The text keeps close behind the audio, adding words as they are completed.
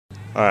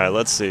Alright,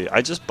 let's see.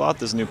 I just bought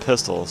this new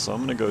pistol, so I'm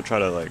gonna go try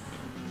to, like,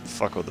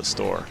 fuck with the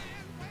store.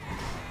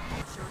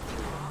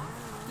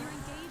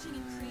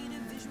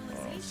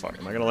 Oh, fuck.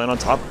 Am I gonna land on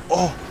top?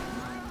 Oh!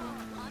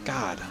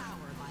 God.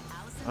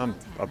 I'm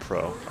a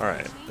pro.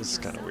 Alright, this is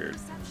kind of weird.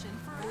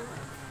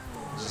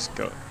 Just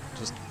go.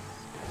 Just...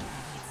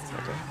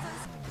 Okay.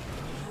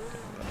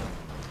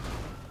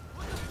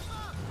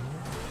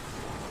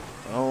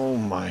 Oh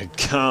my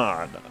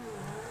god.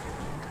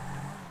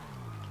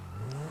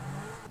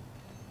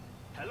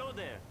 Hello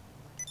there.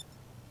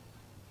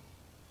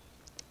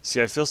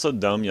 See, I feel so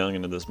dumb yelling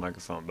into this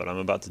microphone, but I'm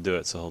about to do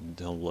it, so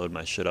he'll load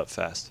my shit up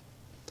fast.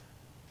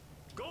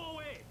 Go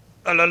away.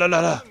 Ah, la, la,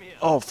 la, la.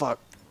 Oh, fuck.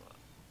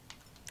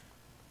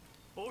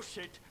 Oh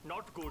shit,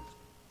 not good.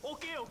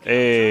 Okay, okay.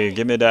 Hey,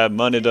 give me that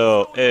money,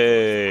 though.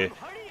 Hey.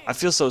 I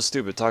feel so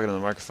stupid talking to the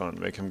microphone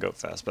to make him go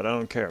fast, but I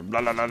don't care.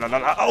 Blah, blah, blah, blah,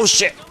 blah. Oh,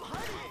 shit.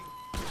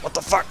 What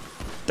the fuck?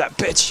 That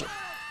bitch.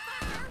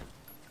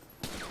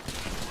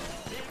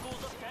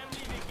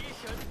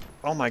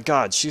 Oh my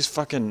god, she's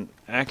fucking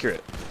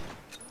accurate.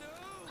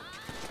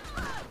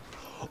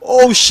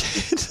 Oh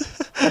shit!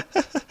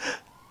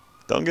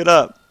 Don't get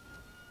up.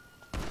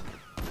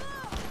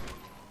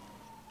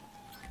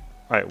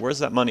 Alright, where's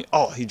that money?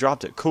 Oh, he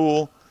dropped it.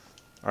 Cool.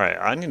 Alright,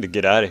 I need to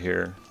get out of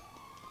here.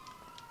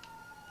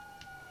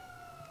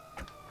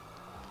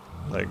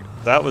 Like,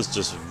 that was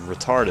just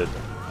retarded.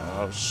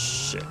 Oh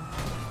shit.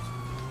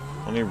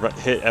 Let me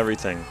hit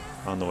everything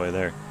on the way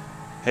there.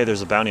 Hey,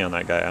 there's a bounty on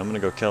that guy. I'm gonna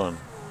go kill him.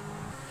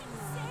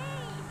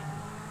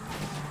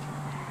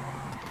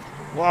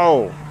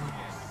 Whoa!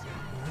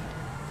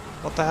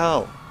 What the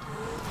hell?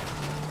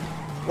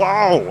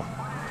 Whoa!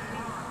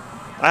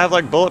 I have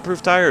like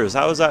bulletproof tires.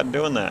 How is that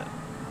doing that?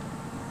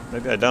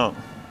 Maybe I don't.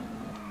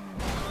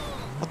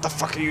 What the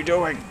fuck are you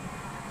doing?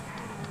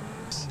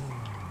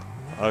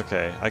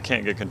 Okay, I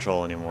can't get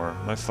control anymore.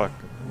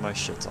 My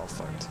shit's all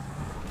fucked.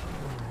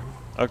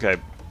 Okay.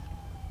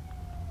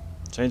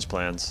 Change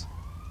plans.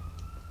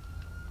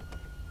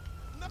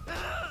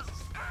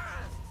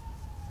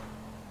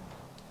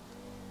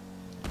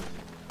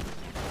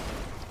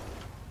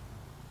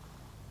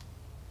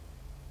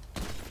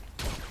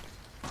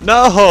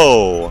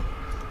 No!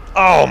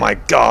 Oh my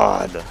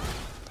god!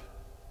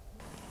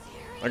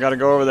 I gotta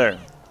go over there.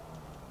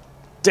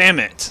 Damn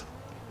it!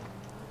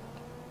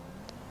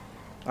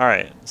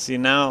 Alright, see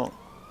now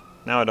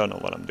I don't know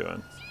what I'm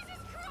doing.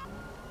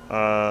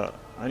 I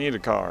need a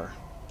car.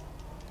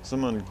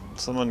 Someone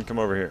come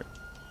over here.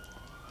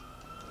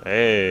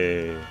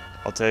 Hey,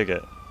 I'll take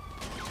it.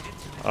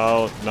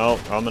 Oh, no,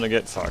 I'm gonna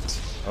get fucked.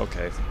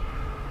 Okay.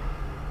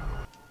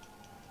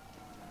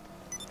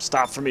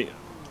 Stop for me.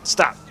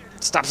 Stop.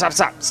 Stop, stop,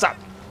 stop, stop.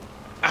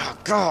 Oh,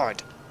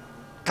 God.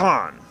 Come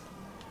on.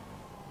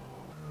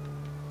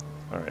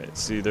 Alright,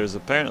 see, there's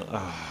apparently...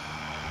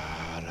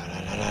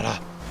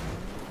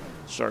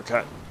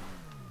 Shortcut.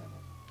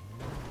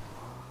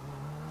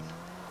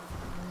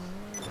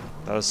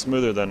 That was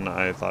smoother than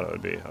I thought it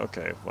would be.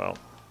 Okay, well.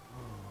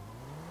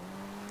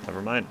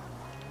 Never mind.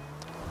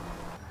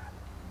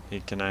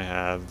 Hey, can I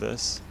have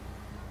this?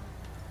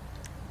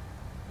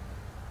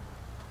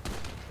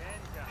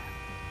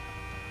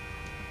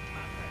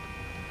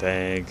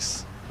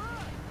 Thanks.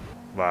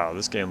 Wow,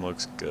 this game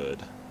looks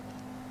good.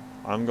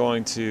 I'm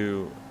going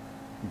to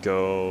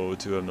go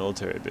to a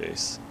military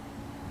base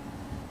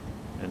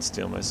and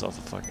steal myself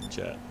a fucking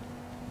jet.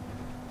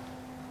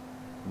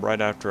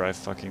 Right after I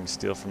fucking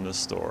steal from this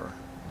store,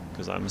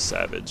 because I'm a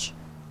savage.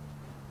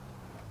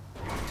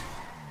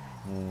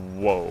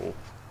 Whoa.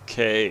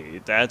 Okay,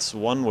 that's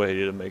one way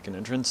to make an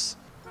entrance.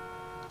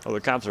 Oh, the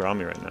cops are on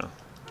me right now.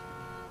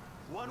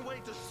 One way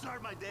to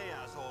start my day,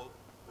 asshole.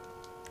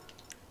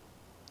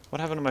 What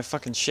happened to my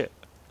fucking shit?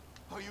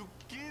 Are you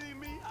kidding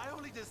me? I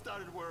only just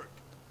started work.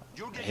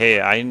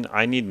 Hey,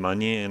 I need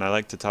money, and I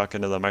like to talk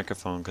into the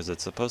microphone because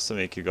it's supposed to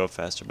make you go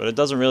faster, but it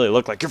doesn't really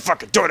look like you're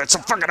fucking doing it, so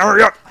fucking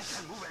hurry up!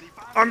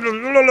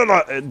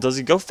 Does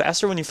he go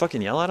faster when you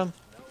fucking yell at him?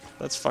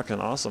 That's fucking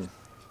awesome.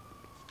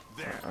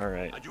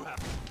 Alright.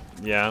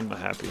 Yeah, I'm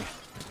happy.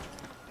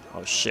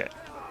 Oh shit.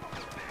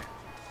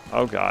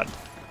 Oh god.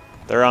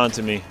 They're on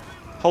to me.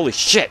 Holy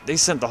shit, they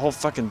sent the whole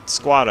fucking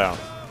squad out.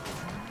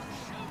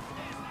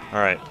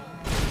 Alright.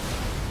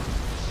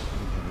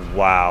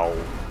 Wow.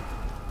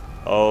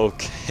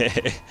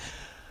 Okay.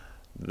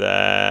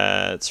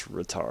 That's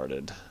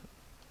retarded.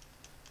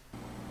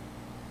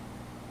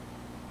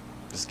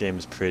 This game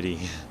is pretty.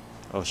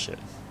 Oh shit.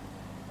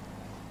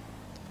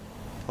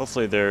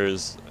 Hopefully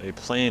there's a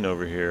plane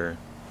over here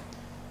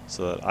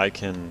so that I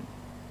can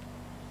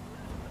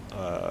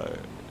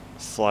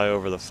fly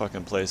over the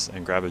fucking place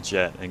and grab a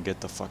jet and get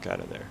the fuck out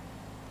of there.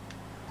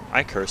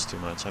 I curse too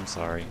much, I'm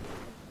sorry.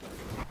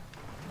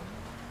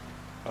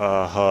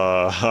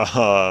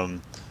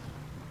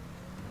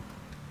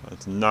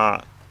 That's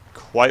not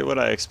quite what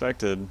I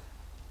expected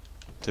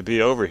to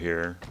be over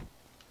here,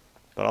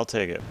 but I'll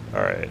take it.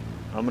 Alright,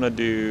 I'm gonna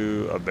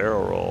do a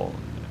barrel roll.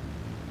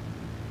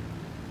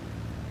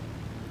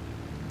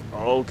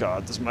 Oh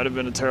god, this might have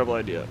been a terrible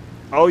idea.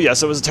 Oh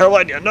yes, it was a terrible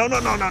idea. No, no,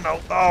 no, no, no.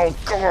 Oh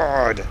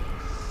god.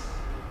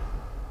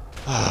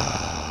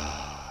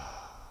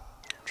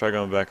 Try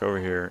going back over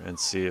here and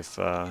see if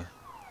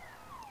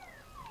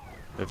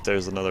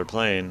there's another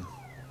plane,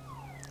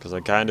 because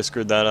I kind of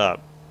screwed that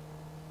up.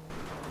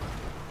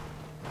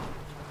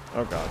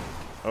 Oh god.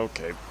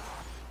 Okay.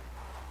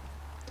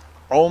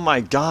 Oh my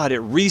god,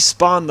 it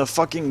respawned the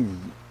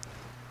fucking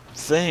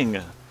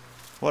thing.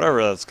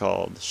 Whatever that's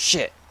called.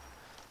 Shit.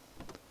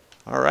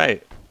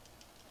 Alright.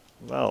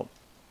 Well.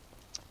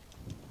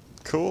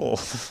 Cool.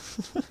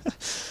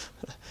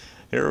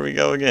 Here we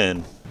go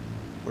again.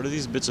 Where do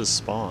these bitches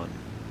spawn?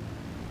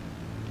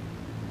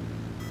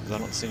 Because I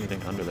don't see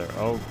anything under there.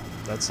 Oh,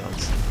 that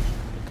sounds like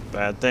a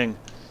bad thing.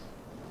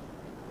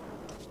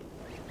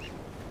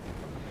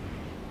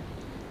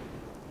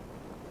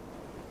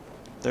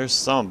 There's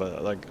some,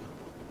 but like,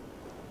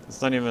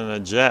 it's not even a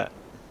jet.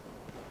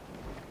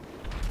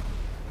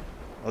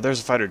 Oh,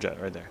 there's a fighter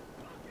jet right there.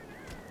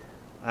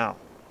 Ow.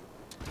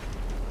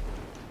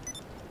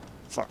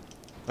 Fuck.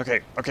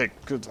 Okay, okay,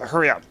 good.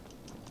 Hurry up.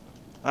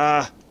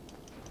 Nah.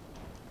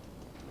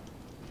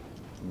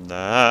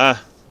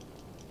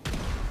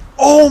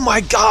 Oh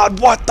my god,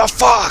 what the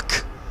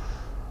fuck?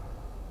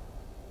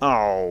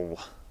 Oh.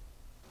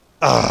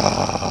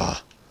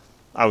 Ah.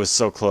 I was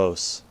so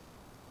close.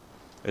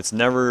 It's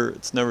never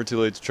too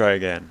late to try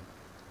again.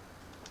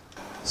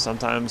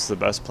 Sometimes the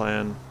best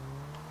plan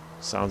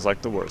sounds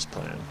like the worst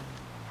plan.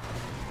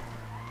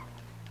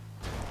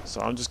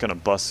 So I'm just gonna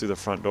bust through the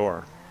front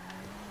door.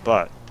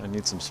 But I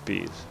need some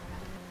speed.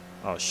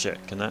 Oh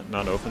shit, can that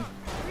not open?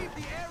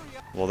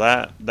 Well,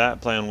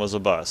 that plan was a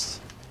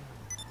bust.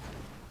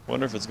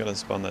 Wonder if it's gonna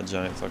spawn that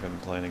giant fucking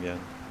plane again.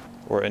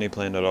 Or any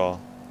plane at all.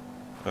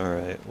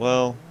 Alright,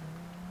 well,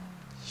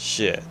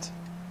 shit.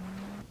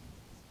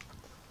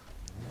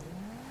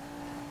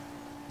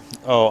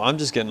 Oh, I'm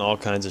just getting all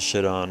kinds of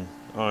shit on,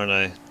 aren't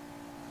I?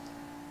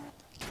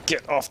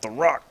 Get off the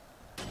rock!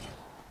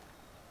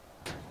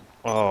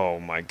 Oh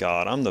my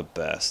god, I'm the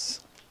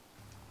best.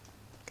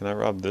 Can I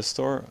rob this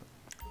store?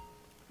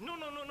 No,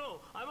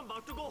 I'm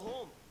about to go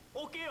home.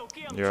 Okay,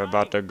 You're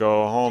about to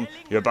go home.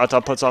 You're about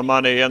to put some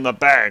money in the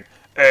bank.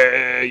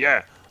 Hey,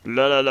 yeah.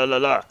 La la la la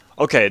la.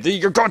 Okay,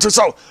 you're going too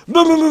slow.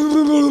 There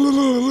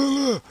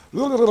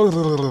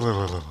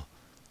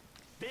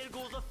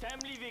goes a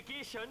family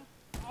vacation.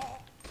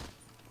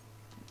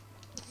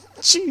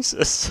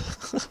 Jesus.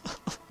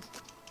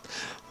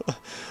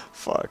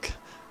 Fuck.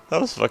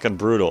 That was fucking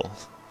brutal.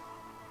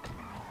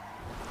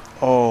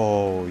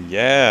 Oh,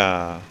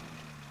 yeah.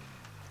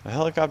 A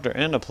helicopter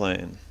and a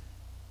plane.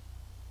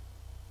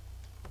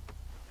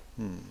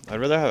 I'd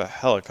rather have a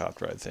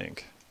helicopter, I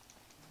think.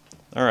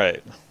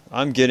 Alright.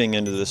 I'm getting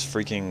into this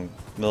freaking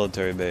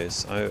military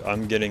base.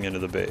 I'm getting into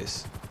the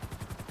base.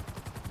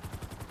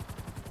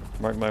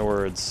 Mark my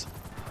words.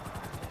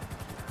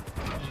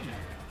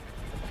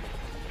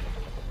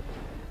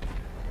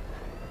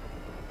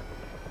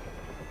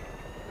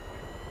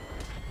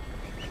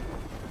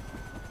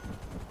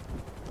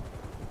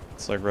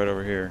 It's like right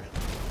over here.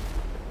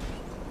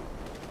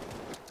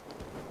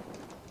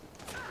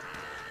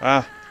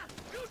 Ah!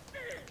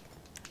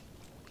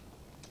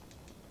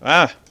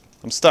 Ah!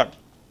 I'm stuck.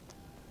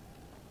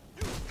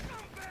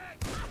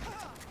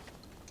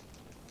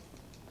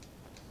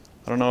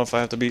 I don't know if I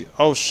have to be...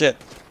 Oh shit!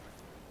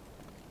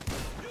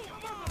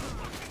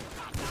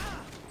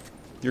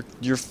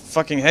 You're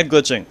fucking head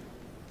glitching.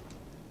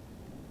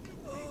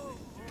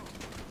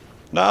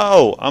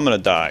 No! I'm gonna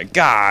die.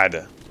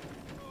 God!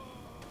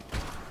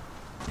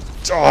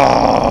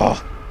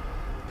 Oh!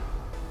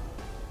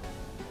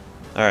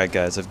 Alright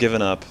guys, I've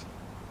given up.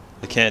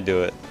 I can't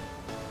do it.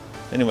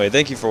 Anyway,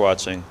 thank you for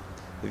watching.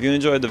 If you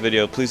enjoyed the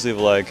video, please leave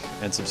a like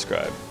and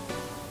subscribe.